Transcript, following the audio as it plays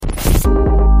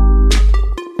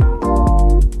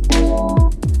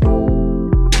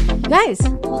Guys,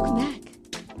 welcome back.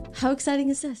 How exciting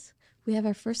is this? We have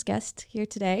our first guest here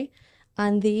today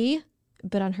on the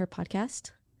But On Her podcast.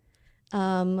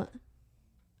 I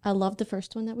love the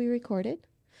first one that we recorded.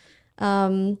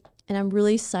 And I'm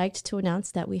really psyched to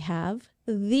announce that we have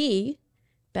the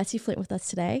Betsi Flint with us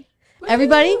today. Woo!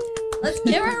 Everybody, let's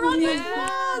give her a round of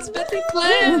applause. Betsi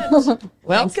Flint.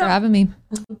 Thanks for having me.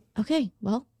 Okay,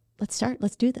 well, let's start.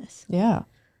 Let's do this. Yeah.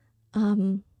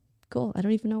 Cool. I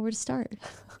don't even know where to start.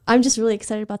 I'm just really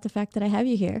excited about the fact that I have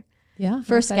you here. Yeah.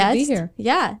 First guest. To be here.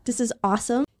 Yeah, this is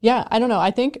awesome. Yeah, I don't know. I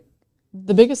think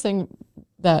the biggest thing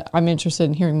that I'm interested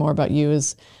in hearing more about you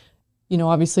is, you know,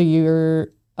 obviously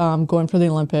you're going for the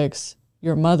Olympics.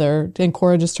 You're a mother. And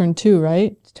Cora just turned 2,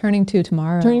 right? Turning 2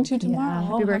 tomorrow. Turning 2 tomorrow. Yeah.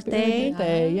 Happy birthday. Happy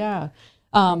birthday. Yeah.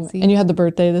 And you had the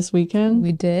birthday this weekend.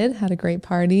 We did. Had a great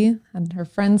party. Had her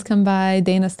friends come by.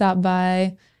 Dana stopped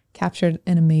by. Captured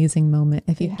an amazing moment.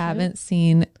 If you haven't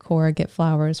seen Cora get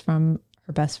flowers from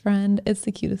her best friend, it's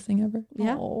the cutest thing ever.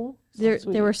 Yeah. Oh,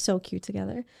 They were so cute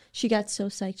together. She got so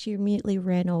psyched. She immediately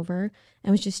ran over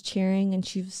and was just cheering. And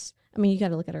she was, I mean, you got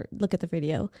to look at the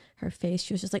video, her face.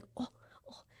 She was just like, oh.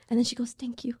 And then she goes,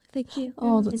 thank you.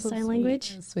 Oh, in that's so sign sweet.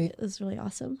 language. That's sweet. It was really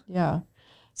awesome. Yeah.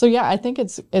 So yeah, I think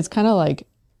it's kind of like,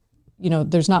 you know,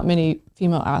 there's not many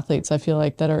female athletes, I feel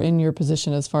like, that are in your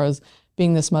position as far as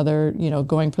being this mother, you know,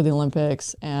 going for the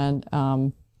Olympics. And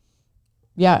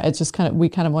yeah, it's just we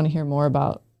kind of want to hear more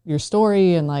about your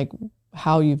story and like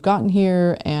how you've gotten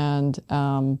here and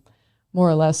more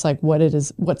or less like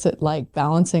what's it like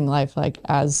balancing life, like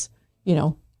as, you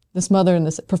know, this mother and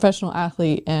this professional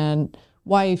athlete and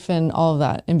wife and all of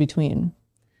that in between.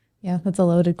 Yeah, that's a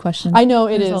loaded question. I know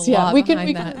it There's is. a Yeah, lot we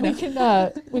behind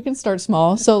can start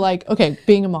small. So like, okay,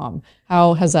 being a mom,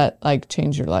 how has that like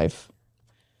changed your life?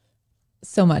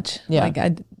 So much. Yeah.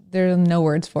 Like there are no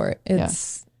words for it.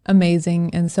 It's amazing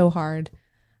and so hard.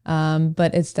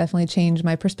 But it's definitely changed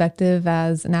my perspective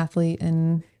as an athlete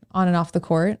and on and off the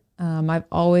court. I've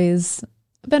always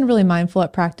been really mindful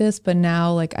at practice, but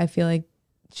now like I feel like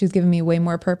she's given me way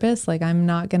more purpose. Like I'm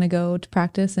not going to go to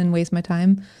practice and waste my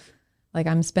time. Like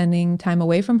I'm spending time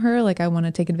away from her. Like I want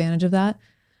to take advantage of that.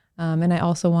 And I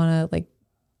also want to like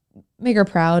make her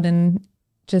proud and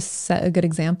just set a good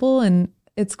example. And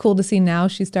it's cool to see now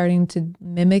she's starting to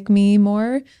mimic me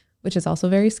more, which is also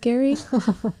very scary.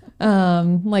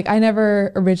 Like I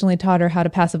never originally taught her how to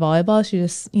pass a volleyball. She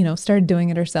just, you know, started doing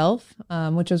it herself,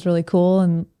 which was really cool.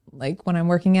 And like when I'm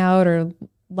working out or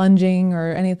lunging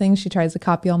or anything, she tries to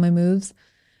copy all my moves.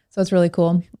 So it's really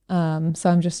cool. So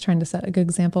I'm just trying to set a good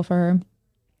example for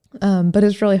her. But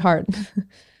it's really hard.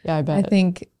 Yeah, I bet. I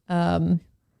think,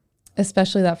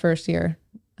 especially that first year,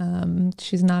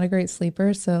 she's not a great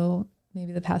sleeper. So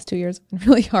maybe the past 2 years have been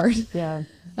really hard. Yeah.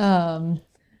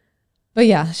 But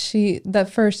yeah, that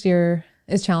first year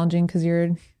is challenging because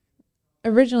you're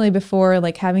originally before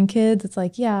like having kids, it's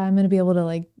like, yeah, I'm going to be able to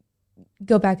like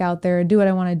go back out there, do what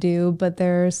I want to do. But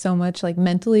there's so much like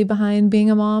mentally behind being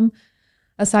a mom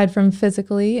aside from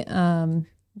physically.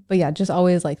 But yeah, just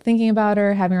always like thinking about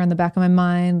her, having her on the back of my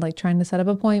mind, like trying to set up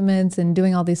appointments and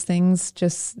doing all these things.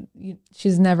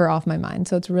 She's never off my mind.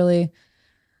 So it's really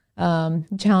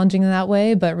challenging in that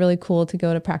way, but really cool to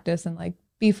go to practice and like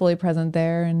be fully present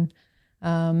there. And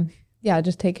yeah,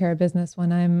 just take care of business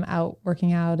when I'm out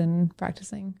working out and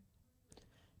practicing.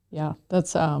 Yeah,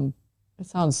 that's it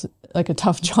sounds like a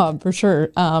tough job for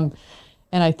sure. And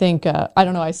I think I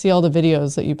don't know, I see all the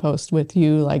videos that you post with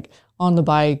you like on the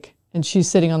bike and she's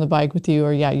sitting on the bike with you,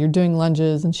 or yeah, you're doing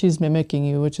lunges and she's mimicking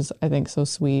you, which is I think so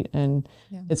sweet, and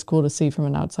it's cool to see from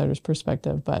an outsider's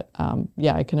perspective. But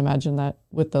yeah, I can imagine that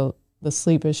with the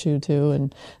sleep issue too,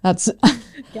 and that's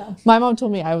my mom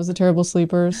told me I was a terrible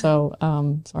sleeper, so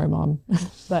sorry mom.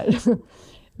 But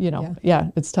you know, yeah,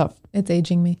 it's tough. It's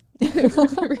aging me. It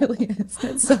really is.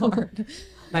 It's so hard.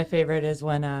 My favorite is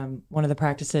when one of the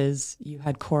practices you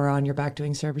had Cora on your back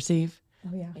doing serve receive.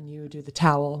 Oh yeah. And you do the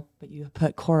towel, but you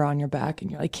put Cora on your back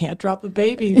and you're like, can't drop the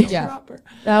baby. Don't drop her.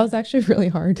 That was actually really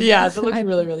hard. Yeah, it looked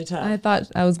really, really tough. I thought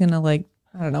I was gonna like,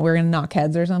 I don't know, we were gonna knock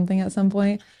heads or something at some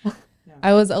point.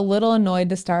 I was a little annoyed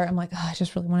to start. I'm like, oh, I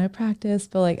just really wanted to practice.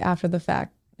 But like after the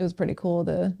fact, it was pretty cool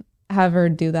to have her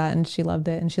do that. And she loved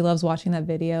it. And she loves watching that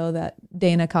video that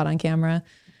Dana caught on camera.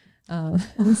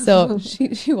 So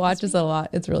she watches a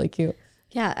lot. It's really cute.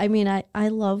 Yeah, I mean, I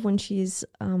love when she's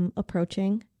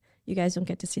approaching. You guys don't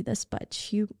get to see this, but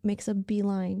she makes a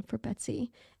beeline for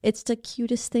Betsi. It's the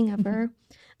cutest thing ever.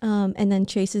 And then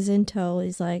Chase is in tow.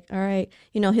 He's like, all right,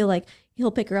 you know,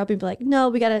 he'll pick her up and be like, no,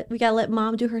 we gotta let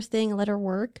mom do her thing and let her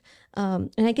work.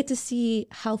 And I get to see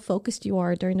how focused you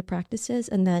are during the practices.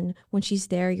 And then when she's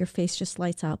there, your face just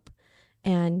lights up.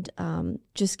 And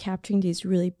just capturing these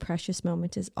really precious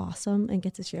moments is awesome, and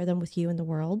get to share them with you and the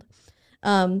world.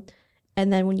 And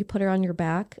then when you put her on your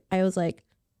back, I was like,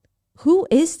 who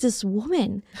is this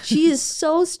woman? She is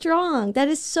so strong. That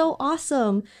is so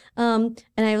awesome. And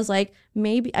I was like,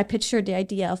 maybe I pitched her the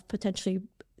idea of potentially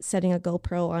setting a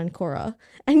GoPro on Cora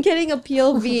and getting a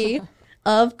POV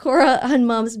of Cora on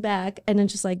mom's back, and then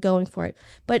just like going for it.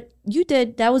 But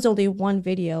that was only one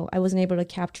video. I wasn't able to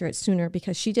capture it sooner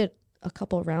because she did a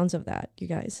couple of rounds of that, you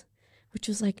guys, which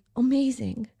was like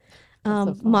amazing.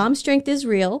 So Mom strength is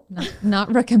real.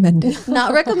 Not recommended.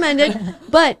 Not recommended,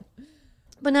 but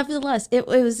nevertheless, it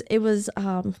was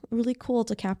really cool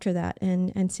to capture that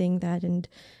and seeing that. And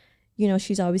you know,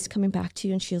 she's always coming back to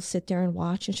you, and she'll sit there and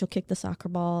watch, and she'll kick the soccer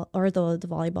ball or the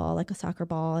volleyball like a soccer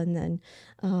ball, and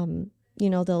then you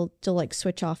know, they'll like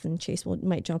switch off, and Chase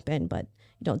might jump in, but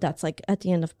you know, that's like at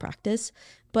the end of practice.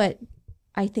 But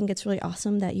I think it's really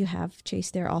awesome that you have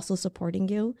Chase there also supporting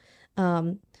you.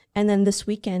 And then this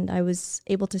weekend, I was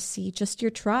able to see just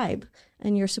your tribe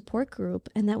and your support group,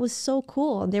 and that was so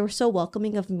cool. And they were so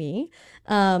welcoming of me,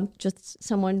 just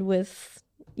someone with,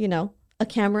 you know, a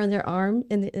camera in their arm,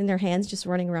 in their hands, just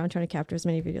running around trying to capture as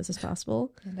many videos as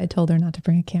possible. And I told her not to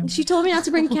bring a camera. She told me not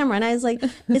to bring a camera, and I was like,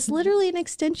 it's literally an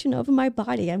extension of my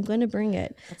body. I'm going to bring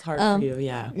it. That's hard for you,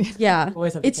 yeah. Yeah,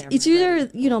 Always have the camera it's either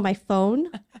ready. you know, my phone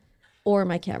or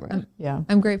my camera. Yeah.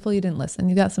 I'm grateful you didn't listen.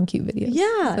 You got some cute videos.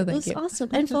 Yeah, so it thank was you. awesome,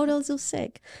 and photos was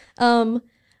sick.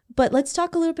 But let's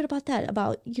talk a little bit about that,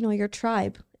 about, you know, your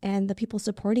tribe and the people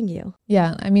supporting you.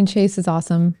 Yeah, I mean, Chase is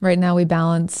awesome. Right now we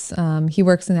balance, he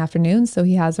works in the afternoon, so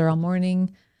he has her all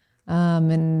morning.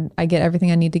 And I get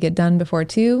everything I need to get done before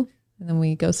 2, and then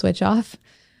we go switch off.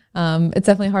 It's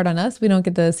definitely hard on us. We don't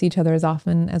get to see each other as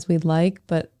often as we'd like,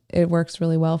 but it works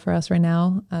really well for us right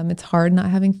now. It's hard not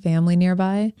having family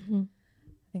nearby. Mm-hmm.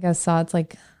 I think I saw it's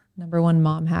like #1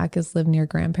 mom hack is live near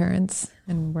grandparents,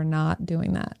 and we're not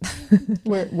doing that.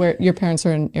 Where your parents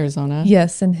are in Arizona?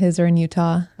 Yes, and his are in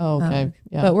Utah. Oh, okay.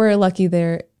 Yeah. But we're lucky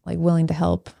they're like willing to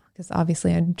help, because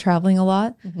obviously I'm traveling a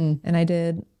lot, and I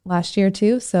did last year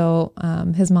too. So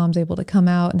his mom's able to come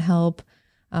out and help.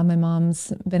 My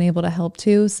mom's been able to help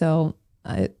too. So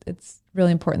it's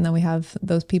really important that we have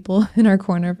those people in our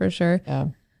corner for sure. Yeah.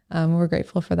 We're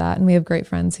grateful for that, and we have great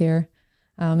friends here.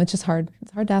 It's just hard.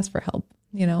 It's hard to ask for help,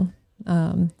 you know,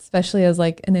 especially as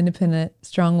like an independent,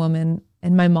 strong woman.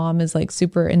 And my mom is like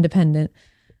super independent.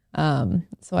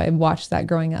 So I watched that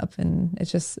growing up, and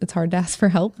it's hard to ask for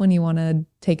help when you want to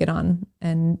take it on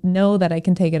and know that I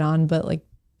can take it on. But like,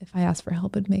 if I ask for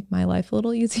help, it'd make my life a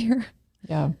little easier.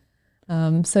 Yeah.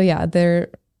 So yeah,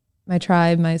 my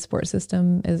tribe, my support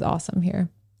system is awesome here.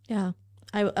 Yeah,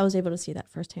 I was able to see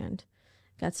that firsthand.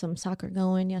 Got some soccer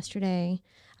going yesterday.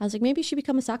 I was like, maybe you should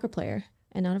become a soccer player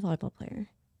and not a volleyball player.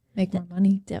 Make more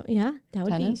money. That would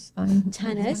Tennis? Fine. be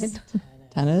tennis.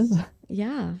 Tennis?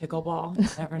 Yeah.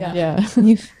 Pickleball, never know. Yeah.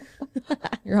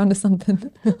 You're onto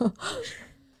something.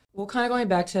 Well, kind of going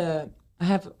back to, I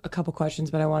have a couple questions,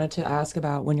 but I wanted to ask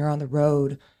about when you're on the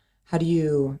road, how do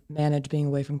you manage being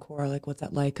away from Cora? Like, what's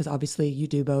that like? Because obviously you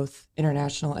do both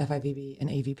international FIVB and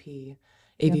AVP.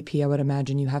 AVP, I would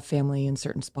imagine you have family in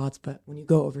certain spots, but when you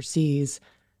go overseas,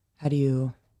 how do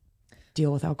you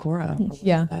deal without Cora? Or what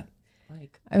Yeah. is that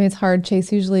like? I mean, it's hard.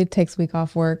 Chase usually takes a week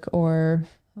off work, or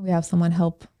we have someone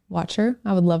help watch her.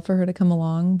 I would love for her to come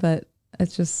along, but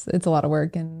it's a lot of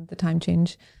work and the time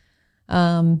change.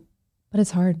 But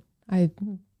it's hard.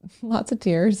 Lots of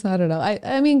tears. I don't know.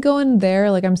 I mean, going there,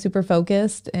 like I'm super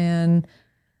focused, and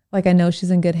like I know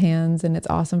she's in good hands, and it's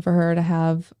awesome for her to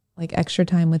have like extra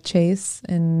time with Chase,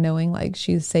 and knowing like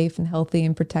she's safe and healthy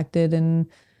and protected and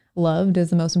loved is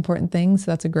the most important thing.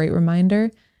 So that's a great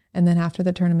reminder. And then after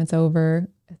the tournament's over,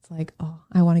 it's like, oh,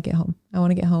 I want to get home. I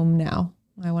want to get home now.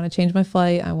 I want to change my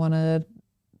flight. I want to,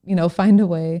 find a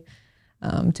way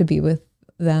to be with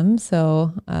them.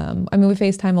 So, I mean, we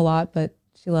FaceTime a lot, but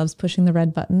she loves pushing the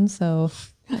red button. So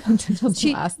it doesn't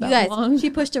last that long. She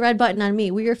pushed the red button on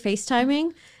me. We were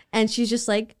FaceTiming, and she's just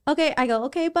like, okay. I go,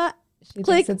 okay, but She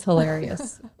click. thinks it's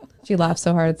hilarious. She laughs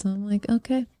so hard. So I'm like,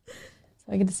 okay.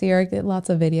 So I get to see her, get lots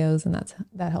of videos, and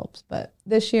that helps. But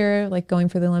this year, like going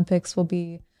for the Olympics will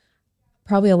be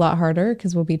probably a lot harder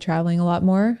because we'll be traveling a lot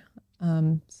more.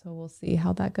 So we'll see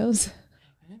how that goes.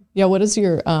 Yeah. What is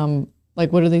your,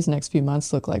 what do these next few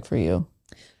months look like for you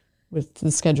with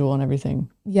the schedule and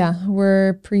everything? Yeah,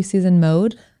 we're preseason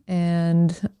mode.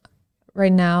 And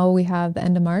right now we have the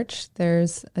end of March.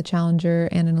 There's a challenger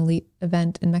and an elite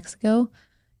event in Mexico.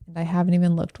 And I haven't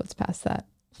even looked what's past that.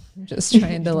 I'm just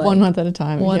trying to 1 month at a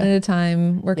time. one Yeah. at a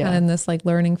time. We're kind Yeah. of in this like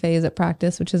learning phase at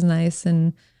practice, which is nice.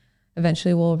 And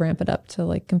eventually we'll ramp it up to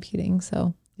like competing.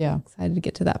 So Yeah, excited to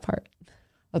get to that part.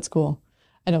 that's cool.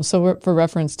 I know. So for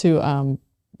reference to,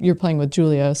 you're playing with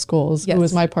Julia Scholes, Yes. who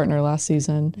was my partner last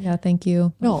season. Yeah, thank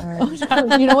you. No,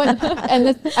 you know what?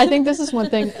 And I think this is one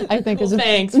thing I think is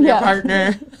Thanks for your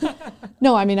partner.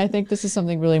 No, I mean, I think this is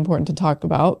something really important to talk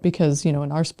about because, you know,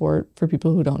 in our sport, for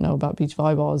people who don't know about beach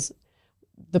volleyball, is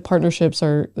the partnerships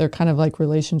they're kind of like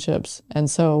relationships. And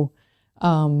so,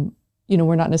 you know,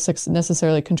 we're not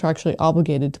necessarily contractually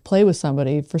obligated to play with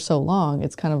somebody for so long.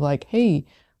 It's kind of like, hey,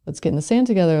 let's get in the sand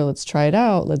together. Let's try it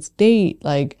out. Let's date.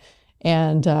 Like,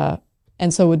 and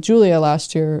so with Julia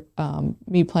last year,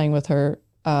 me playing with her,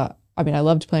 I mean, I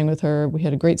loved playing with her. We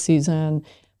had a great season,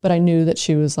 but I knew that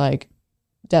she was like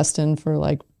destined for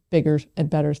like bigger and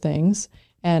better things.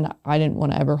 And I didn't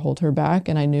want to ever hold her back.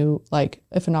 And I knew like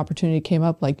if an opportunity came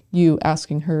up, like you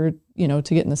asking her, you know,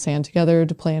 to get in the sand together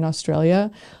to play in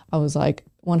Australia, I was like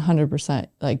 100%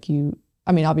 like you.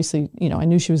 I mean, obviously, you know, I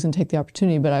knew she was going to take the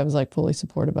opportunity, but I was like fully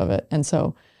supportive of it. And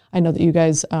so I know that you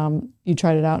guys, you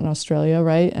tried it out in Australia,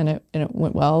 right? And it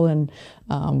went well. And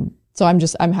so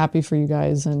I'm happy for you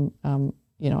guys. And,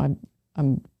 you know,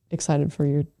 I'm excited for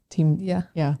your team. Yeah.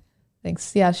 Yeah.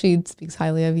 Thanks. Yeah, she speaks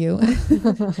highly of you.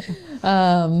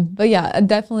 But yeah,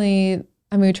 definitely.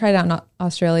 I mean, we tried out in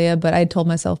Australia, but I told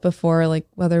myself before, like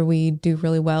whether we do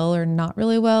really well or not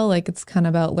really well, like it's kind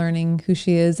of about learning who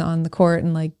she is on the court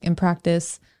and like in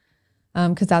practice,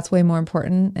 because that's way more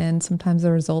important. And sometimes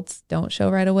the results don't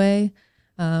show right away.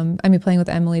 I mean, playing with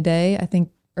Emily Day, I think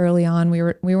early on we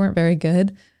weren't very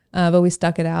good, but we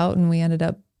stuck it out and we ended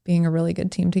up being a really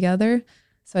good team together.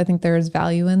 So I think there is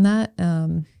value in that.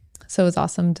 So it's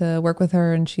awesome to work with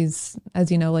her, and she's,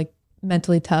 as you know, like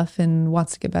mentally tough and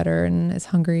wants to get better and is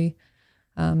hungry.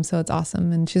 So it's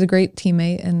awesome. And she's a great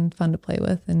teammate and fun to play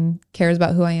with and cares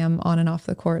about who I am on and off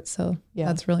the court. So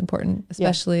that's really important,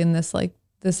 especially in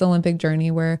this Olympic journey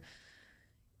where,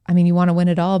 I mean, you want to win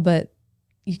it all, but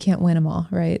you can't win them all,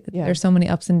 right? Yeah. There's so many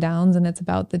ups and downs, and it's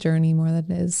about the journey more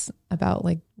than it is about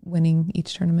like winning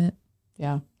each tournament.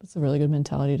 Yeah. That's a really good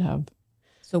mentality to have.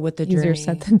 So with the Easier journey,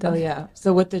 said than done. oh yeah.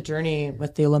 So with the journey,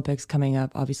 with the Olympics coming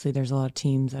up, obviously there's a lot of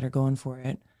teams that are going for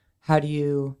it. How do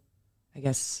you, I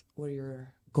guess, what are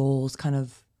your goals kind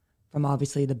of from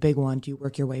obviously the big one? Do you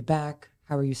work your way back?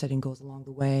 How are you setting goals along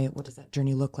the way? What does that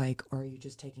journey look like? Or are you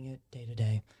just taking it day to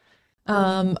day?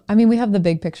 I mean, we have the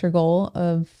big picture goal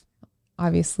of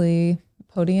obviously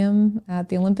podium at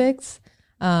the Olympics.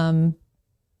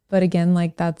 But again,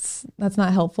 like that's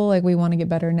not helpful. Like we want to get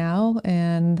better now.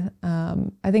 And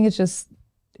I think it's just,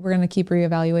 we're going to keep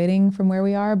reevaluating from where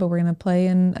we are, but we're going to play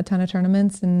in a ton of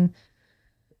tournaments and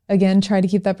again, try to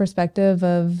keep that perspective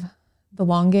of the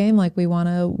long game. Like we want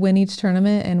to win each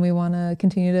tournament and we want to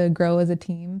continue to grow as a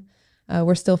team.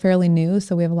 We're still fairly new,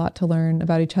 so we have a lot to learn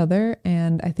about each other.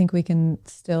 And I think we can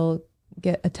still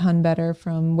get a ton better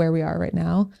from where we are right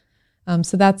now.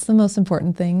 So that's the most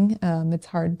important thing. It's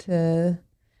hard to,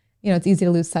 it's easy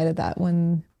to lose sight of that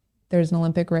when there's an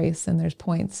Olympic race and there's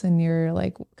points and you're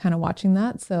like kind of watching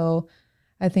that. So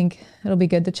I think it'll be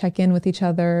good to check in with each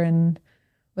other and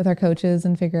with our coaches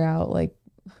and figure out like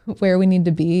where we need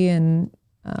to be and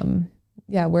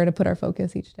where to put our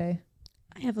focus each day.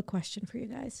 I have a question for you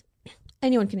guys.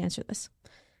 Anyone can answer this.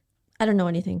 I don't know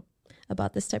anything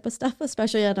about this type of stuff,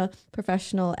 especially at a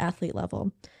professional athlete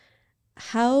level.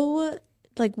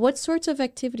 What sorts of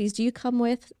activities do you come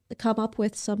up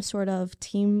with some sort of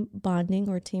team bonding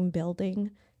or team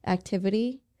building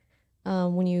activity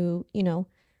when you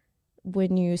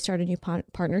start a new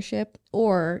partnership,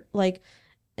 or like,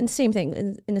 and same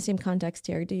thing in the same context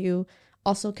here, do you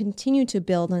also continue to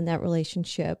build on that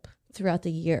relationship throughout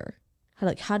the year?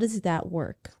 How does that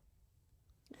work?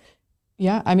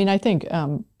 Yeah, I mean, I think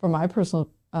from my personal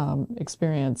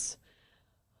experience,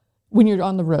 when you're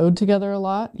on the road together a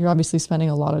lot, you're obviously spending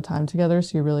a lot of time together,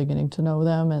 so you're really getting to know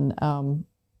them. And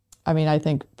I mean, I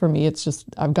think for me, it's just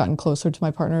I've gotten closer to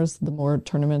my partners the more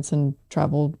tournaments and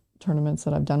travel tournaments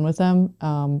that I've done with them.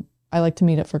 I like to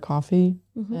meet up for coffee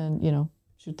and,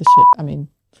 shoot the shit. I mean,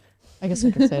 I guess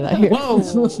I could say that here. Whoa.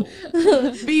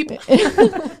 Beep.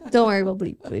 Don't worry, we'll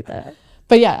bleep that.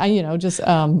 But yeah, I just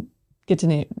get to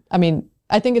name. I mean,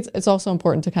 I think it's also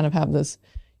important to kind of have this,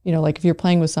 like if you're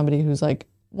playing with somebody who's like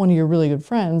one of your really good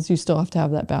friends, you still have to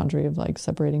have that boundary of like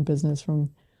separating business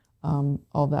from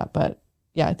all that. But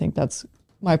yeah, I think that's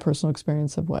my personal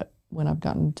experience of when I've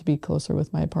gotten to be closer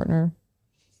with my partner.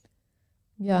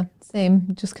 Yeah,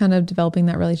 same. Just kind of developing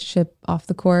that relationship off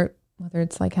the court, whether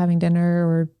it's like having dinner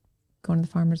or going to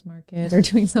the farmer's market or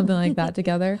doing something like that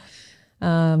together.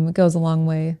 It goes a long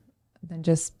way than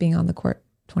just being on the court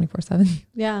 24/7.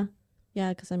 Yeah. Yeah.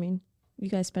 Because I mean, you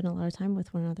guys spend a lot of time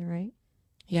with one another, right?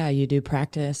 Yeah, you do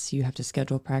practice. You have to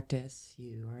schedule practice.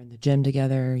 You are in the gym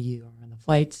together. You are on the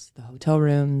flights, the hotel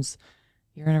rooms.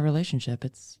 You're in a relationship.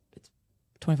 It's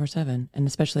 24/7, and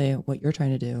especially what you're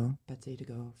trying to do, Betsy, to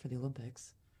go for the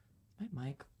Olympics. My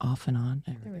mic off and on.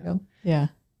 There we go. Yeah.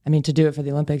 I mean, to do it for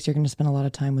the Olympics, you're going to spend a lot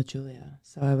of time with Julia.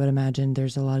 So I would imagine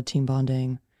there's a lot of team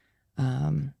bonding.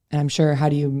 And I'm sure, how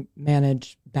do you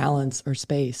manage balance or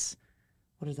space?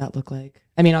 What does that look like?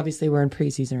 I mean, obviously we're in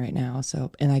preseason right now.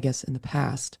 So, and I guess in the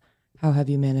past, how have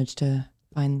you managed to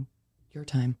find your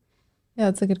time? Yeah,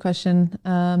 that's a good question.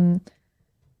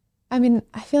 I mean,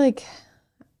 I feel like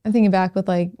I'm thinking back with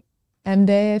like M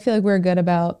Day. I feel like we're good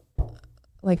about,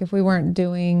 like, if we weren't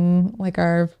doing like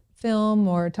our film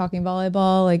or talking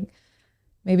volleyball, like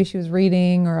maybe she was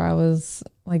reading or I was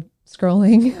like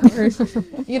scrolling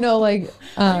or, you know, like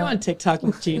Are you on TikTok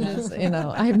with Gina? you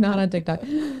know, I'm not on TikTok,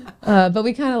 but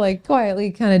we kind of like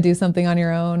quietly kind of do something on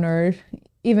your own, or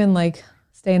even like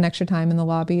stay an extra time in the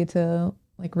lobby to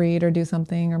like read or do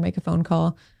something or make a phone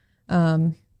call.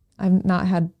 I've not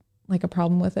had like a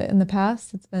problem with it in the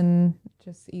past. It's been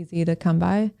just easy to come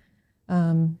by.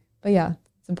 But yeah,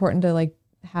 it's important to like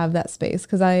have that space,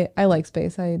 because I like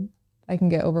space. I can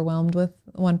get overwhelmed with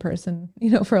one person, you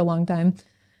know, for a long time.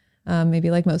 Maybe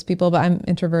like most people, but I'm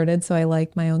introverted, so I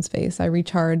like my own space. I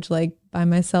recharge like by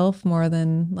myself more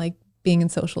than like being in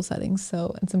social settings.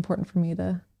 So it's important for me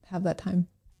to have that time.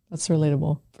 That's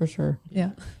relatable for sure.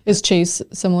 Yeah. Is Chase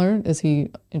similar? Is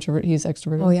he introvert? He's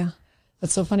extroverted? Oh yeah.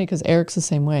 That's so funny because Eric's the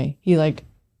same way. He like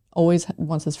always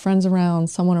wants his friends around,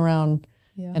 someone around.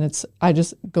 Yeah. And I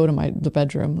just go to the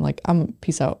bedroom. Like,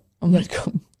 peace out. I'm going to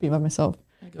go be by myself.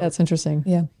 That's interesting.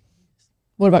 Yeah.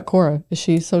 What about Cora? Is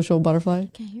she social butterfly? I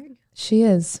can't hear you. She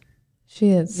is.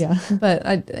 Yeah.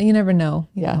 But you never know,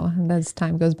 you Yeah. know, as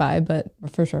time goes by. But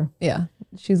For sure. yeah,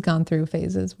 she's gone through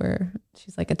phases where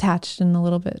she's like attached and a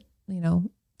little bit, you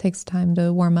know, takes time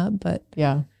to warm up. But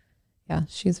Yeah. yeah,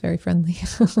 she's very friendly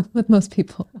with most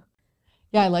people.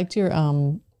 Yeah, I liked your,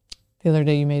 the other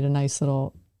day you made a nice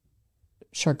little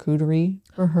charcuterie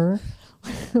for her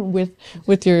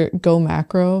with your Go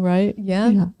Macro, right?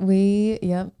 Yeah.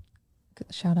 Yep.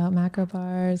 Shout out macro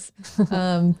bars.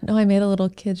 No, I made a little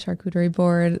kid charcuterie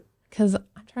board because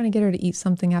I'm trying to get her to eat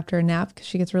something after a nap because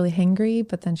she gets really hangry,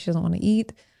 but then she doesn't want to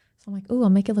eat. So I'm like, oh, I'll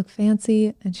make it look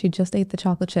fancy. And she just ate the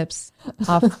chocolate chips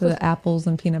off the apples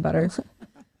and peanut butter.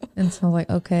 And so I was like,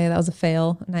 okay, that was a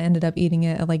fail. And I ended up eating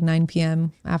it at like 9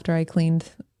 p.m. after I cleaned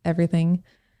everything.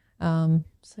 So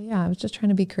yeah, I was just trying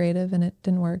to be creative and it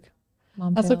didn't work.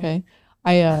 Mom That's failed. okay.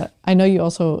 I know you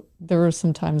also, there were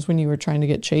some times when you were trying to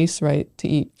get Chase, right, to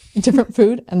eat different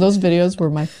food. And those videos were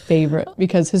my favorite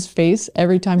because his face,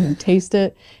 every time he'd taste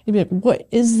it, he'd be like, what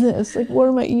is this? Like, what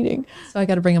am I eating? So I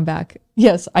got to bring him back.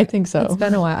 Yes, I think so. It's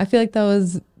been a while. I feel like that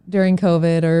was during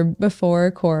COVID or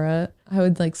before Cora. I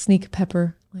would like sneak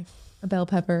pepper, like a bell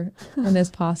pepper in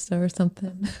his pasta or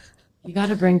something. You got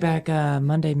to bring back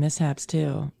Monday mishaps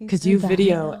too, because you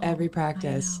video every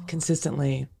practice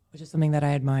consistently, which is something that I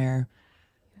admire.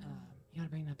 You got to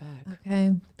bring that back.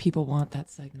 Okay. People want that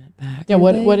segment back. Yeah,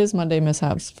 what is Monday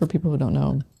mishaps for people who don't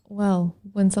know? Well,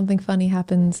 when something funny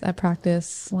happens at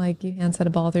practice, like you hand set a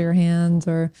ball through your hands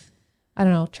or, I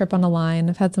don't know, trip on a line.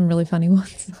 I've had some really funny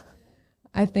ones.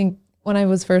 I think when I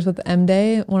was first with M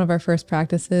Day, one of our first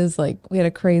practices, like we had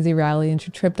a crazy rally and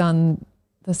she tripped on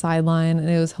the sideline and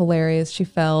it was hilarious. She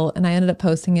fell and I ended up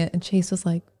posting it and Chase was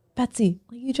like, Betsy,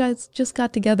 like you guys just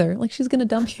got together. Like she's going to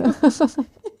dump you.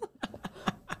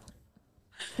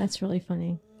 That's really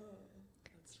funny.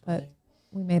 But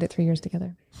we made it 3 years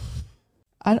together.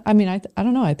 I mean, I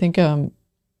don't know. I think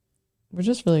we're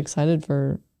just really excited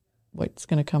for what's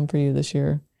going to come for you this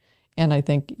year. And I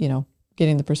think, you know,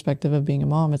 getting the perspective of being a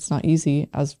mom, it's not easy,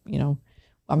 as, you know,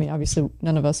 I mean, obviously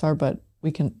none of us are, but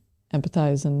we can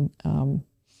empathize, and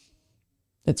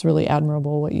it's really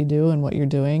admirable what you do and what you're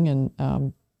doing.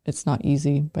 And it's not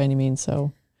easy by any means.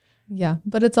 So yeah,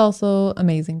 but it's also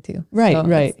amazing too. Right, So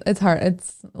right. It's hard.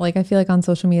 It's like, I feel like on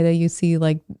social media, you see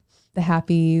like the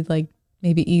happy, like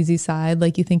maybe easy side,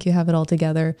 like you think you have it all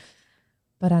together,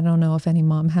 but I don't know if any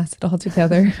mom has it all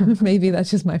together. Maybe that's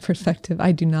just my perspective.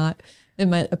 I do not. It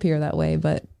might appear that way,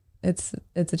 but it's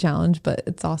a challenge, but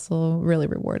it's also really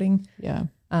rewarding. yeah.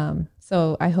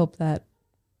 So I hope that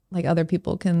like other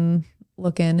people can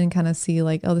look in and kind of see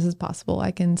like, oh, this is possible.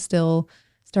 I can still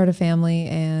start a family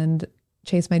and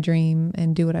chase my dream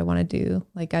and do what I want to do.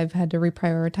 Like I've had to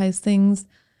reprioritize things.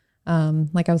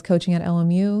 Like I was coaching at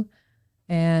LMU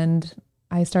and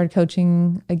I started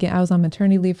coaching again. I was on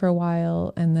maternity leave for a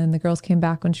while and then the girls came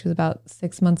back when she was about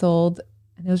 6 months old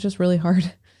and it was just really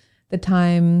hard the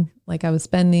time like I was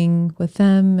spending with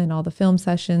them and all the film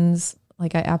sessions,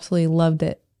 like I absolutely loved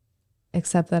it,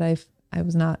 except that I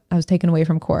was taken away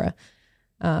from Cora.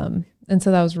 And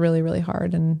so that was really, really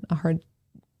hard and a hard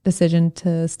decision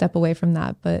to step away from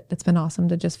that. But it's been awesome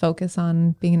to just focus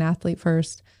on being an athlete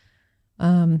first.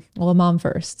 A mom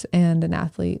first and an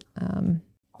athlete.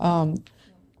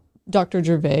 Dr.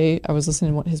 Gervais, I was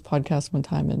listening to his podcast one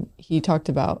time, and he talked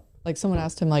about, like, someone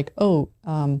asked him, like, how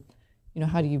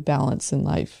do you balance in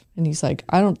life? And he's like,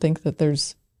 I don't think that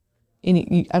there's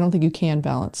I don't think you can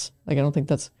balance. Like, I don't think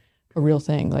that's a real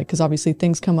thing. Like, because obviously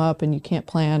things come up and you can't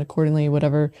plan accordingly,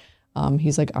 whatever.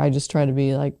 He's like, I just try to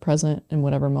be like present in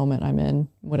whatever moment I'm in,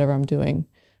 whatever I'm doing.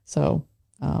 So,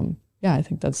 I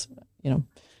think that's,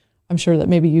 I'm sure that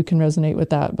maybe you can resonate with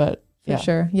that, but For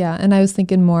sure. Yeah. And I was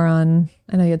thinking more on,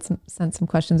 I know you had sent some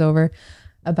questions over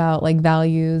about like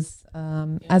values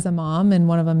as a mom. And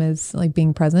one of them is like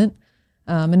being present.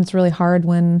 And it's really hard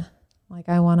when like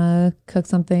I want to cook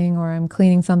something or I'm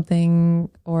cleaning something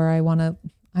or I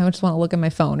just want to look at my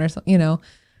phone or something,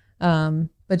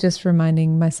 but just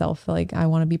reminding myself, like, I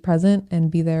want to be present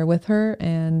and be there with her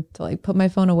and to like put my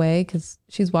phone away because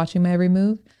she's watching my every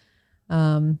move.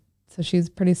 So she's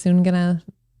pretty soon going to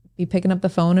be picking up the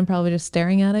phone and probably just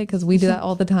staring at it because we do that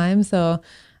all the time. So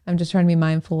I'm just trying to be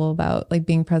mindful about like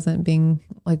being present, being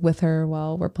like with her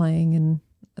while we're playing. And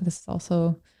this is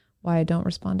also why I don't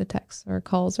respond to texts or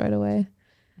calls right away.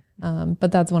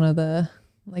 But that's one of the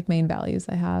like main values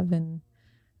I have, and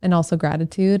also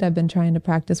gratitude. I've been trying to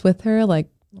practice with her. Like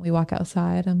we walk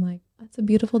outside, I'm like, it's a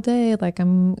beautiful day. Like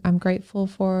I'm grateful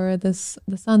for the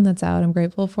sun that's out. I'm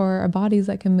grateful for our bodies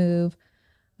that can move.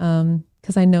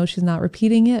 Because I know she's not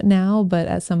repeating it now, but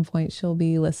at some point she'll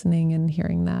be listening and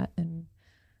hearing that. And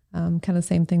kind of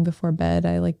same thing before bed.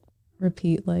 I like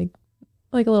repeat like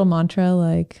a little mantra,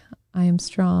 like I am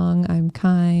strong, I'm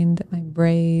kind, I'm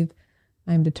brave,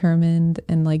 I'm determined,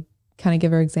 and like kind of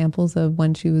give her examples of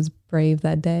when she was brave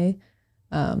that day.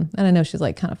 And I know she's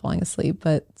like kind of falling asleep,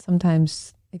 but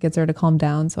sometimes it gets her to calm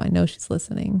down. So I know she's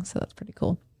listening. So that's pretty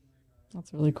cool.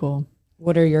 That's really cool.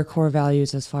 What are your core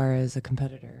values as far as a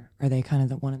competitor? Are they kind of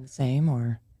the one and the same,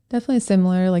 or? Definitely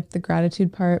similar, like the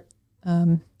gratitude part,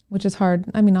 which is hard.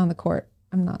 I mean, on the court,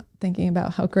 I'm not thinking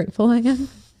about how grateful I am.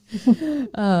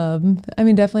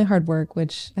 Definitely hard work,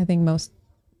 which I think most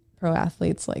pro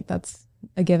athletes, like that's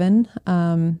a given.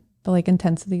 But like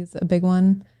intensity is a big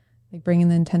one, like bringing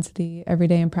the intensity every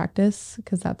day in practice,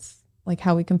 because that's like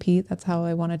how we compete. That's how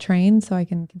I want to train so I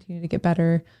can continue to get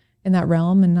better in that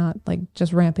realm and not like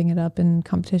just ramping it up in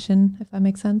competition, if that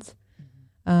makes sense.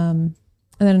 And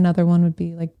then another one would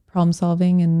be like problem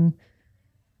solving, and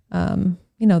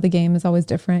the game is always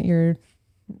different. You're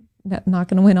not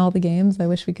going to win all the games. I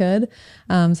wish we could.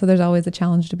 So there's always a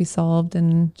challenge to be solved,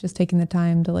 and just taking the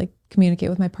time to like communicate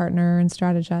with my partner and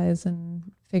strategize and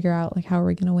figure out like how are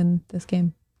we going to win this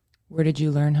game. Where did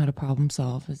you learn how to problem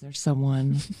solve? Is there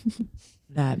someone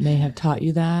that may have taught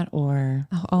you that, or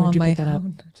all on my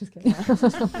own? Just kidding.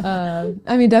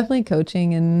 Definitely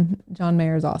coaching, and John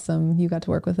Mayer is awesome. You got to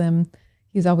work with him.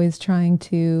 He's always trying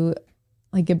to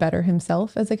like get better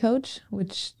himself as a coach,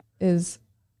 which is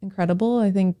incredible.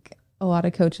 I think a lot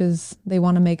of coaches, they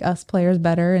want to make us players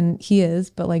better, and he is,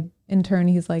 but like in turn,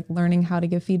 he's like learning how to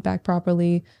give feedback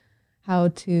properly, how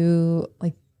to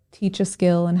like teach a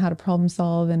skill and how to problem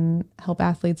solve and help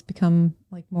athletes become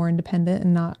like more independent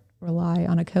and not rely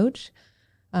on a coach.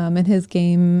 And his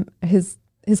game, his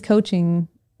coaching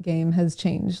game has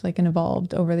changed like and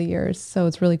evolved over the years. So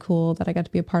it's really cool that I got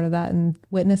to be a part of that and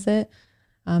witness it,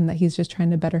 that he's just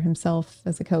trying to better himself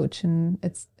as a coach. And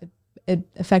it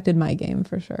affected my game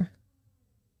for sure.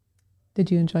 Did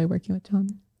you enjoy working with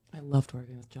John? I loved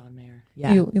working with John Mayer.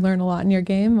 Yeah. You learn a lot in your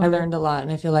game? Or? I learned a lot,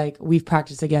 and I feel like we've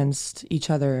practiced against each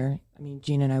other. I mean,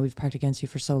 Gina and I, we've practiced against you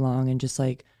for so long, and just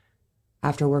like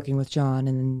after working with John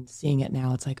and then seeing it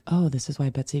now, it's like, oh, this is why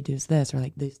Betsi does this, or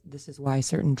like this is why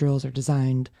certain drills are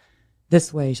designed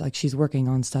this way. Like she's working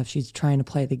on stuff. She's trying to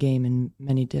play the game in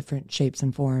many different shapes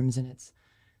and forms, and it's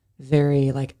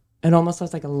very like, it almost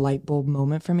was like a light bulb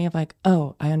moment for me of like,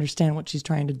 oh, I understand what she's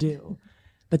trying to do.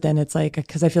 But then it's like,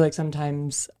 because I feel like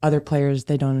sometimes other players,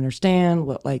 they don't understand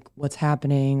what's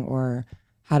happening or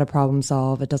how to problem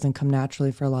solve. It doesn't come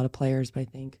naturally for a lot of players, but I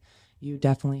think you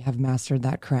definitely have mastered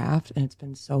that craft, and it's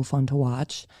been so fun to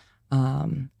watch.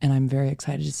 And I'm very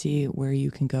excited to see where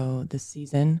you can go this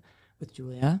season with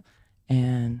Julia.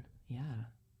 And yeah,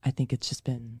 I think it's just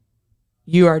been,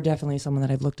 you are definitely someone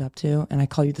that I've looked up to, and I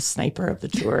call you the sniper of the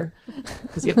tour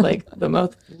because you have like the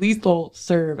most lethal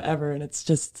serve ever. And it's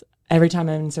just, every time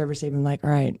I'm in server state, I'm like, all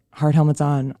right, hard helmets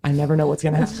on. I never know what's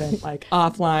going to happen. Like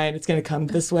offline, it's going to come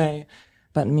this way.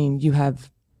 But I mean, you have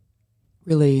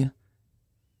really,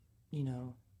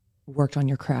 worked on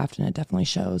your craft, and it definitely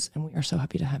shows. And we are so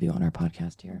happy to have you on our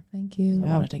podcast here. Thank you. I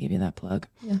wanted to give you that plug.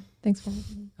 Yeah. Thanks for having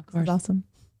me. Of course. It's awesome.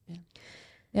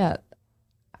 Yeah.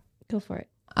 Go for it.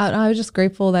 I was just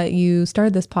grateful that you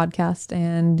started this podcast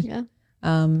and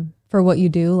for what you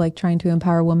do, like trying to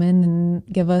empower women and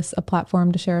give us a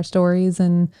platform to share our stories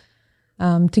and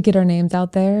to get our names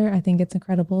out there. I think it's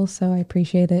incredible. So I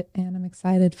appreciate it. And I'm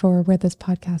excited for where this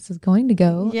podcast is going to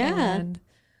go. Yeah. And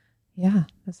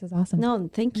this is awesome. No,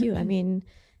 thank you. I mean,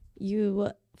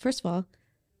 first of all,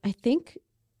 I think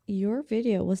your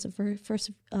video was the very first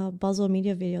Buzzle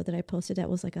Media video that I posted that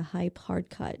was like a hype hard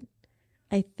cut.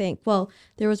 I think. Well,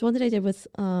 there was one that I did with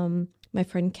my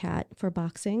friend Kat for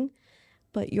boxing,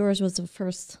 but yours was the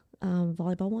first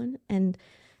volleyball one. And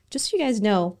just so you guys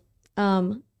know,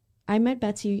 I met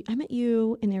Betsi. I met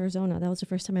you in Arizona. That was the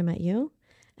first time I met you.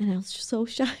 And I was just so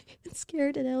shy and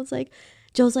scared. And I was like,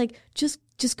 Joe's like, just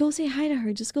go say hi to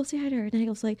her. Just go say hi to her. And I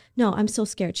was like, no, I'm so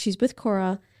scared. She's with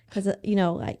Cora because,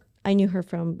 I knew her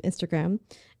from Instagram.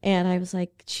 And I was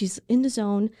like, she's in the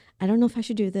zone. I don't know if I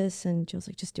should do this. And Joe's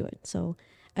like, just do it. So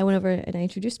I went over and I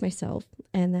introduced myself.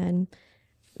 And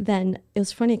then it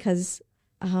was funny because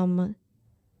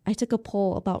I took a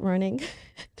poll about running.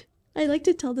 I like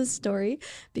to tell this story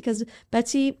because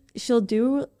Betsi, she'll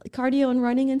do cardio and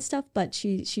running and stuff, but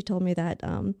she told me that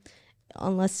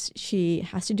unless she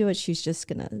has to do it, she's just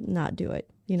gonna not do it.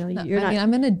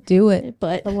 I'm gonna do it,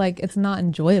 but like it's not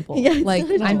enjoyable. Yeah, like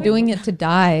I'm doing it to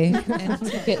die and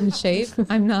to get in shape.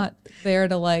 I'm not there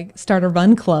to like start a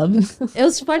run club. It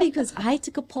was funny because I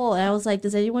took a poll and I was like,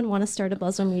 does anyone want to start a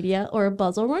Buzzle Media or a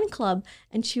Buzzle Run Club?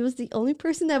 And she was the only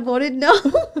person that voted no.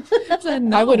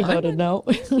 I would have voted no.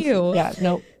 Thank you. Yeah,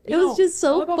 no. It was just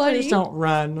so funny. Just don't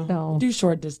run. No. Do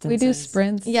short distances. We do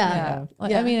sprints. Yeah.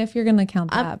 I mean, if you're gonna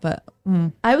count that, but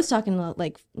I was talking about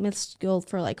like let's go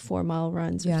for like 4-mile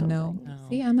runs. Or something. No.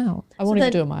 See, I'm out. I won't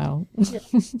even do a mile.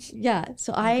 Yeah.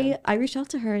 So I reached out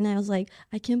to her and I was like,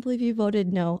 I can't believe you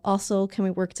voted no. Also, can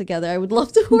we work together? I would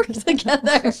love to work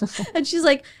together. And she's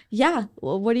like, yeah.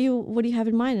 Well, what do you have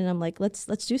in mind? And I'm like, let's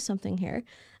do something here.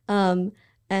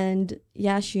 And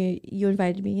yeah, you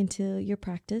invited me into your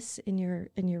practice in your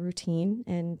routine,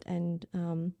 and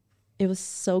it was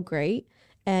so great.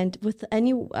 And with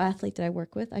any athlete that I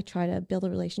work with, I try to build a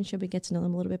relationship and get to know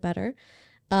them a little bit better.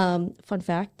 Fun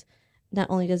fact: not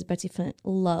only does Betsi Flint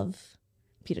love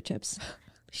pita chips,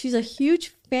 she's a huge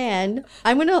fan.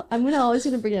 I'm gonna always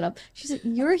bring it up. She's like,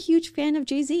 you're a huge fan of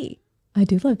Jay-Z. I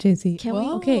do love Jay-Z. Can we?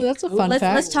 Okay, that's a fun fact.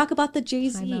 Let's talk about the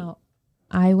Jay-Z.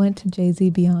 I went to Jay-Z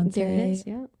Beyonce There it is.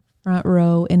 Yeah. front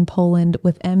row in Poland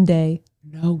with M-Day.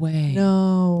 No way.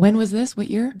 No. When was this? What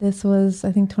year? This was,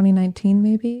 I think, 2019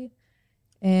 maybe.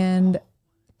 And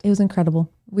it was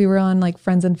incredible. We were on like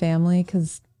Friends and Family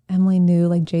because Emily knew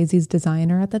like Jay-Z's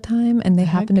designer at the time and they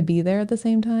happened to be there at the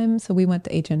same time. So we went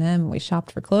to H&M and we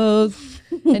shopped for clothes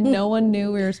and no one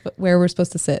knew where we're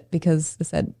supposed to sit because it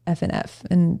said F and F.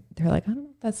 And they're like, I don't know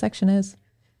what that section is.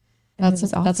 And That's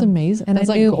awesome. That's amazing. And that's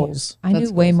I knew, like goals. I knew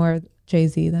That's way goals. more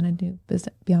Jay-Z than I knew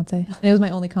Beyonce. And it was my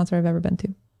only concert I've ever been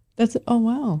to. That's oh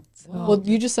wow. Well,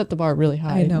 you just set the bar really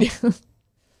high. I know.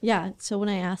 Yeah. So when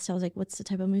I asked, I was like, what's the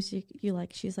type of music you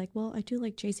like? She's like, well, I do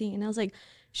like Jay-Z. And I was like,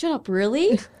 shut up,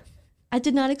 really? I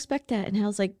did not expect that. And I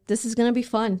was like, this is going to be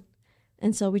fun.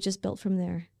 And so we just built from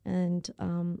there. And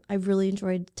I really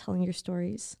enjoyed telling your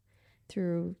stories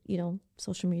through,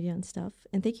 social media and stuff.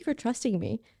 And thank you for trusting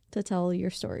me to tell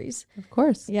your stories. Of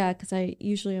course. Yeah, because I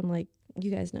usually am like, you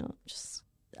guys know,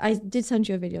 I did send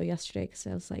you a video yesterday because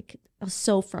I was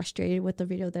so frustrated with the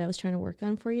video that I was trying to work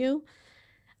on for you.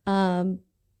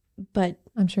 But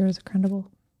I'm sure it was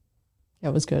incredible. Yeah,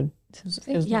 it was good. It was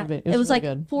it was really like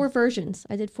good. 4 versions.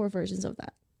 I did 4 versions of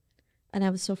that. And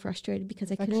I was so frustrated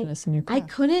because I Perfectionist in your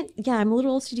craft. I'm a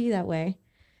little OCD that way.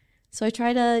 So I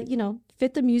try to,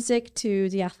 fit the music to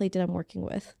the athlete that I'm working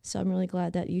with. So I'm really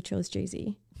glad that you chose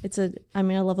Jay-Z. I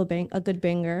love a good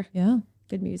banger. Yeah.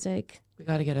 Good music. We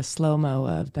got to get a slow-mo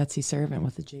of Betsy Servant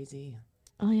with the Jay-Z.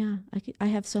 Oh yeah. I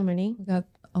have so many. We got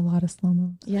a lot of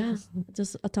slow-mo. Yeah.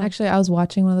 Just a ton. Actually, I was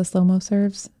watching one of the slow-mo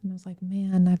serves and I was like,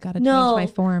 man, I've got to change my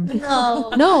form. No.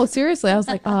 No, seriously. I was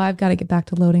like, oh, I've got to get back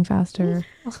to loading faster.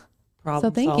 So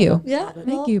thank you. Yeah.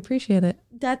 Thank you. Appreciate it.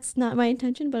 That's not my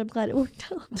intention, but I'm glad it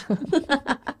worked out.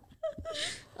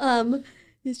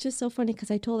 It's just so funny because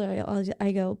I told her,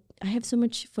 I go, I have so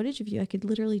much footage of you. I could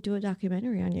literally do a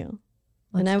documentary on you.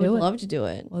 And I would love to do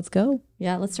it. Let's go.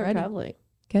 Yeah, let's start Ready. traveling.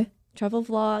 Okay. Travel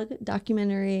vlog,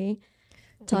 documentary.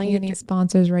 telling Taking you any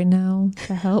sponsors right now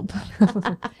to help.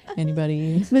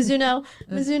 Anybody? Mizuno,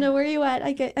 where are you at?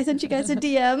 I sent you guys a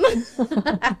DM.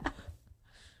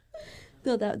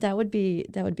 No, that would be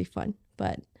fun.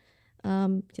 But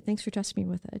thanks for trusting me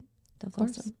with it. That's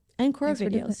awesome. And Cora Thanks for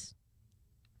doing videos.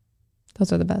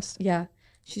 Those are the best. Yeah,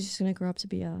 she's just gonna grow up to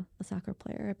be a soccer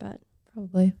player. I bet.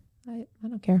 Probably. I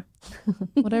don't care.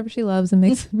 Whatever she loves and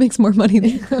makes more money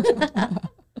than.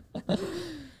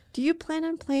 Do you plan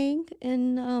on playing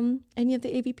in any of the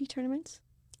AVP tournaments?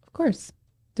 Of course.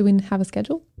 Do we have a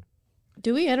schedule?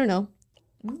 Do we? I don't know.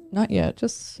 Not yet.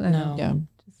 Just No. Yeah.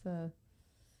 Just,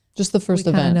 Just the first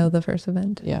we kind of event. know the first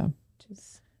event. Yeah. Which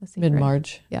is a secret.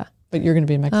 Mid-March. Yeah. But you're going to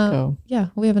be in Mexico. Yeah,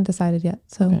 we haven't decided yet,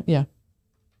 so Okay. Yeah.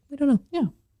 we don't know. Yeah.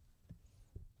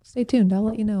 Stay tuned. I'll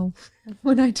let you know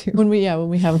when I do. When we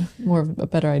have more of a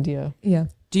better idea. Yeah.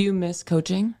 Do you miss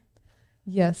coaching?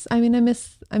 Yes. I mean, I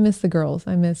miss the girls.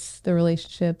 I miss the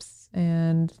relationships,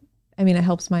 and I mean, it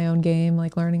helps my own game,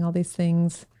 like learning all these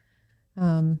things.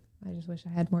 I just wish I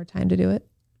had more time to do it.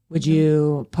 Would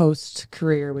you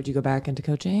post-career, would you go back into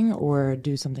coaching or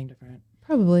do something different?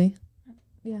 Probably.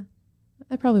 Yeah.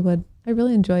 I probably would. I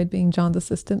really enjoyed being John's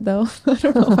assistant, though. I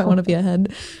don't know if I want to be a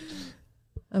head.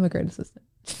 I'm a great assistant.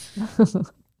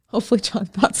 Hopefully John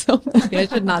thought so. Maybe I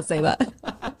should not say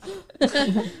that.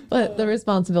 But the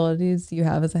responsibilities you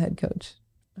have as a head coach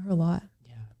are a lot.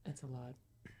 Yeah, it's a lot.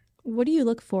 What do you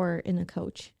look for in a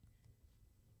coach?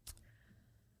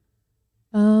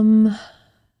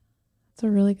 That's a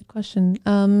really good question.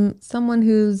 Someone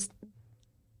who's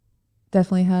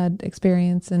definitely had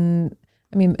experience and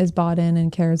I mean is bought in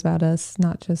and cares about us,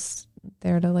 not just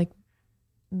there to like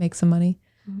make some money.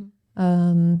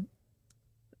 Mm-hmm.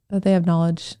 That they have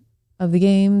knowledge of the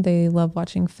game. They love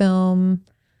watching film,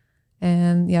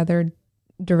 and yeah, they're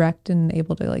direct and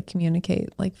able to like communicate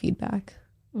like feedback.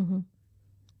 Mm-hmm.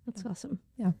 That's awesome.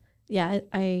 Yeah. Yeah.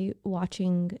 I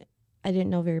didn't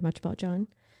know very much about John,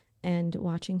 and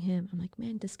watching him, I'm like,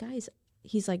 man,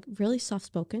 he's like really soft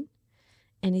spoken,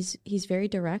 and he's very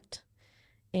direct.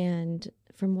 And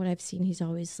from what I've seen, he's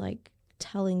always like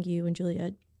telling you and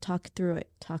Julia, talk through it,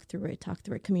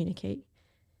 communicate,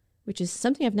 which is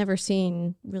something I've never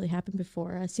seen really happen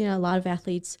before. I've seen a lot of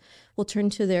athletes will turn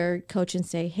to their coach and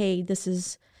say, hey, this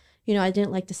is, I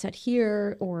didn't like the set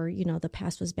here, or, the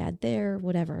pass was bad there,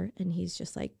 whatever. And he's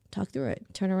just like, talk through it,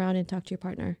 turn around and talk to your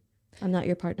partner. I'm not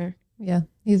your partner. Yeah,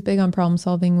 he's big on problem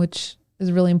solving, which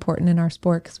is really important in our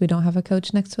sport because we don't have a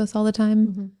coach next to us all the time.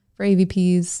 Mm-hmm. For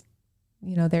AVPs,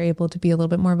 they're able to be a little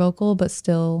bit more vocal, but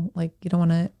still like you don't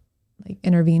want to like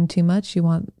intervene too much. You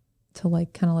want to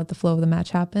like kind of let the flow of the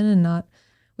match happen and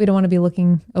we don't want to be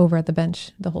looking over at the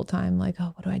bench the whole time. Like,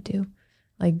 oh, what do I do?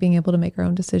 Like being able to make our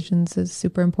own decisions is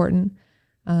super important.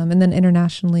 And then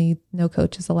internationally, no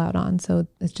coach is allowed on. So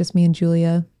it's just me and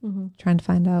Julia Mm-hmm. trying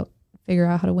to figure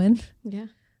out how to win. Yeah.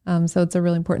 So it's a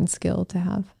really important skill to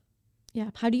have.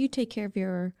 Yeah. How do you take care of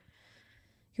your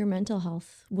mental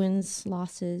health, wins,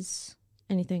 losses,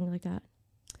 anything like that?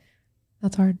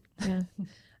 That's hard. Yeah.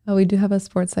 We do have a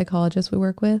sports psychologist we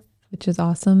work with, which is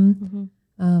awesome,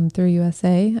 Mm-hmm. through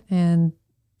USA. And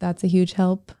that's a huge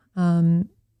help.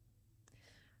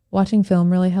 Watching film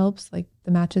really helps. Like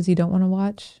the matches you don't want to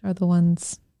watch are the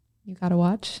ones you got to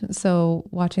watch. So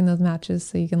watching those matches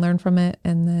so you can learn from it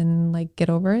and then like get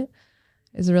over it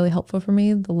is really helpful for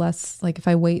me. The less, like if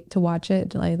I wait to watch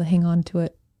it, I hang on to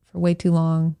it for way too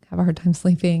long, have a hard time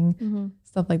sleeping, Mm-hmm.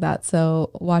 stuff like that.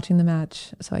 So watching the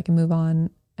match so I can move on.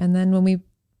 And then when we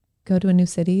go to a new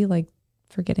city, like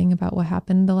forgetting about what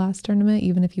happened the last tournament,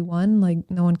 even if you won, like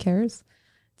no one cares.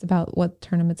 It's about what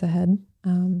tournament's ahead.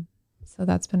 So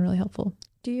that's been really helpful.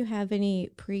 Do you have any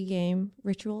pre-game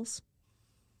rituals?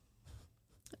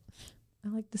 I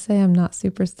like to say I'm not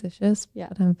superstitious, Yeah.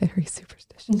 but I'm very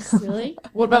superstitious. Really?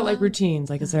 What about like routines?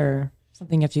 Like, is there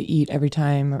something you have to eat every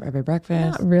time or every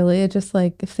breakfast? Not really. It's just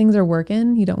like if things are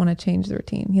working, you don't want to change the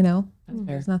routine, That's fair.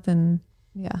 There's nothing,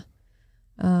 yeah.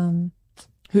 Who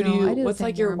do No, I you, do the what's same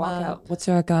like your warm-up. walkout? What's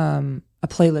like a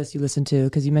playlist you listen to?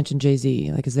 Because you mentioned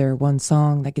Jay-Z. Like, is there one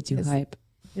song that gets you Yes. hype?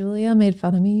 Julia made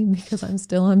fun of me because I'm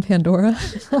still on Pandora.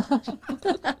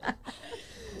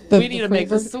 We need to make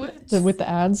the switch. With the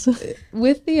ads.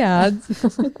 With the ads.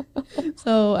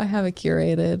 So I have it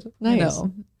curated. Nice.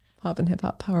 Pop and hip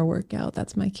hop power workout.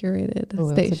 That's my curated Oh,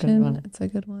 that's a good station. one. It's a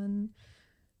good one.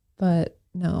 But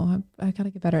no, I got to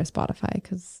get better at Spotify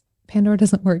because Pandora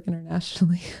doesn't work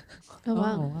internationally. Oh,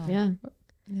 wow. Oh, wow. Yeah.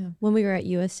 Yeah. When we were at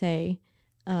USA,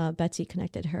 Betsi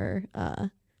connected her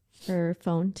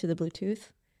phone to the Bluetooth.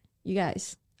 You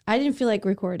guys, I didn't feel like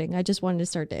recording. I just wanted to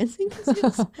start dancing.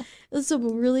 It was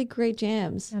some really great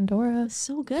jams. Pandora.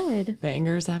 So good.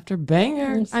 Bangers after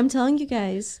bangers. I'm telling you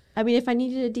guys. I mean, if I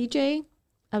needed a DJ,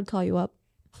 I would call you up.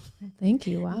 Thank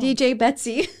you. Wow. DJ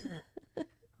Betsi.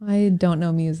 I don't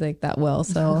know music that well,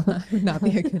 so I would not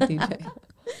be a good DJ.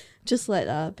 Just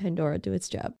let Pandora do its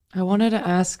job. I wanted to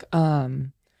ask,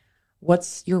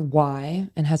 what's your why,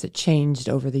 and has it changed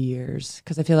over the years?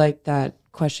 Because I feel like that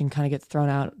question kind of gets thrown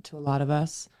out to a lot of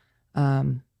us. But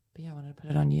yeah, I wanted to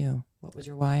put it on you. What was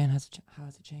your why, and how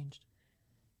has it changed?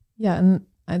 Yeah, and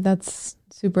that's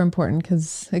super important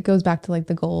because it goes back to like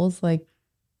the goals. Like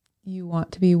you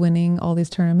want to be winning all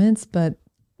these tournaments, but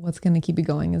what's going to keep you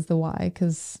going is the why,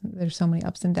 because there's so many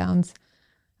ups and downs.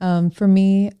 For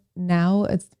me now,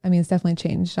 it's definitely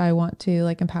changed. I want to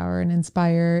like empower and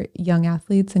inspire young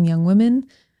athletes and young women,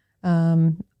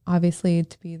 obviously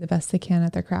to be the best they can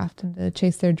at their craft and to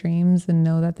chase their dreams and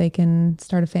know that they can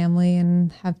start a family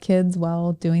and have kids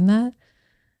while doing that.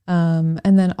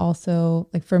 And then also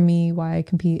like for me, why I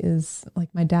compete is like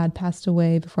my dad passed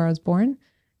away before I was born.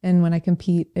 And when I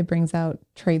compete, it brings out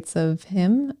traits of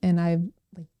him. And I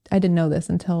didn't know this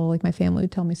until like my family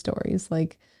would tell me stories,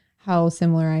 like how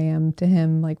similar I am to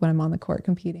him, like when I'm on the court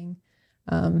competing.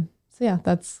 So yeah,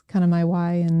 that's kind of my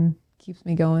why and keeps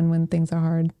me going when things are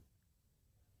hard.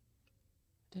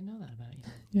 Didn't know that about you.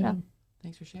 Yeah.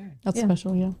 Thanks for sharing. That's Yeah.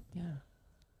 special. Yeah. Yeah.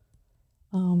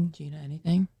 Gina,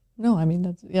 anything? No, I mean,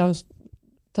 that's, yeah, it was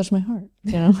touched my heart,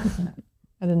 you know.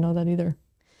 I didn't know that either.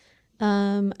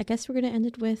 I guess we're going to end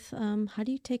it with, how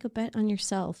do you take a bet on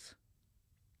yourself?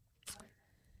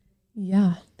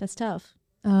 Yeah. That's tough.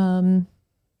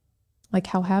 Like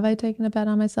how have I taken a bet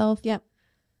on myself? Yeah.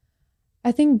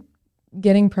 I think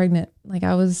getting pregnant, like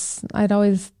I'd always,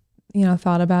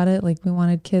 thought about it. Like we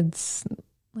wanted kids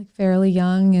like fairly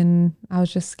young, and I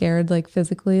was just scared, like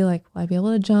physically, like will I be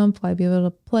able to jump? Will I be able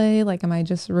to play? Like, am I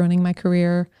just ruining my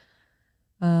career?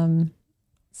 So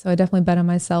I definitely bet on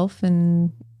myself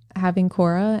and having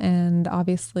Cora, and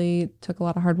obviously it took a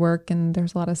lot of hard work and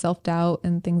there's a lot of self-doubt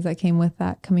and things that came with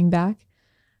that coming back.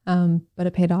 But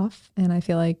it paid off, and I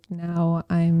feel like now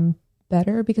I'm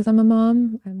better because I'm a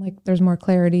mom. I'm like, there's more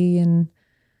clarity, and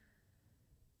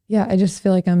yeah, I just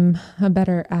feel like I'm a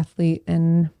better athlete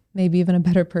and maybe even a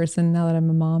better person now that I'm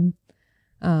a mom.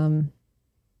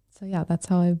 So yeah, that's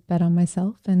how I bet on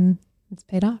myself, and it's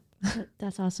paid off.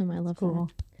 That's awesome. I love Cool.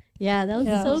 that. Yeah, that was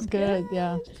Yeah, so that was good.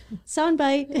 Yeah.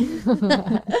 Soundbite.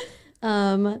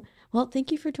 Well,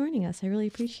 thank you for joining us. I really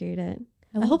appreciate it.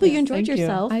 I love hope it. you enjoyed Thank you.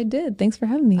 yourself. I did. Thanks for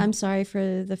having me. I'm sorry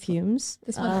for the fumes.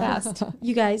 This went fast.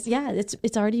 You guys, yeah,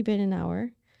 it's already been an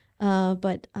hour.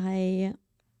 But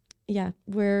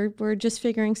we're just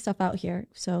figuring stuff out here.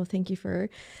 So thank you for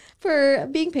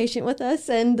being patient with us,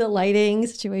 and the lighting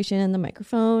situation and the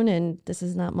microphone. And this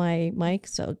is not my mic,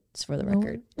 so it's for the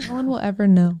record. No one will ever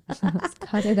know. Just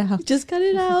cut it out. Just cut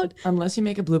it out, Unless you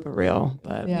make a blooper reel,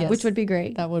 but Yeah. which would be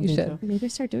great. That would You be should. good. Maybe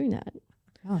start doing that.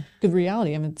 Yeah. Good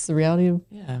reality. I mean, it's the reality of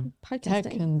yeah. tech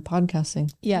Podcasting. and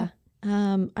podcasting. Yeah.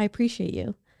 I appreciate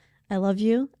you. I love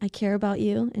you. I care about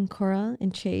you and Cora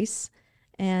and Chase.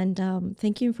 And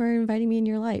thank you for inviting me in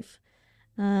your life.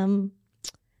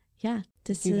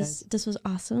 This you, guys. was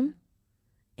awesome.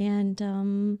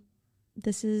 And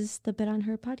this is the Bet on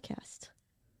Her podcast.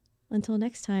 Until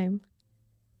next time,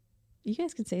 you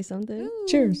guys can say something.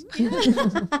 Cheers.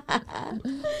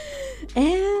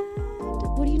 And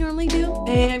what do you normally do?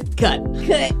 And cut.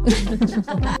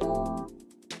 Cut.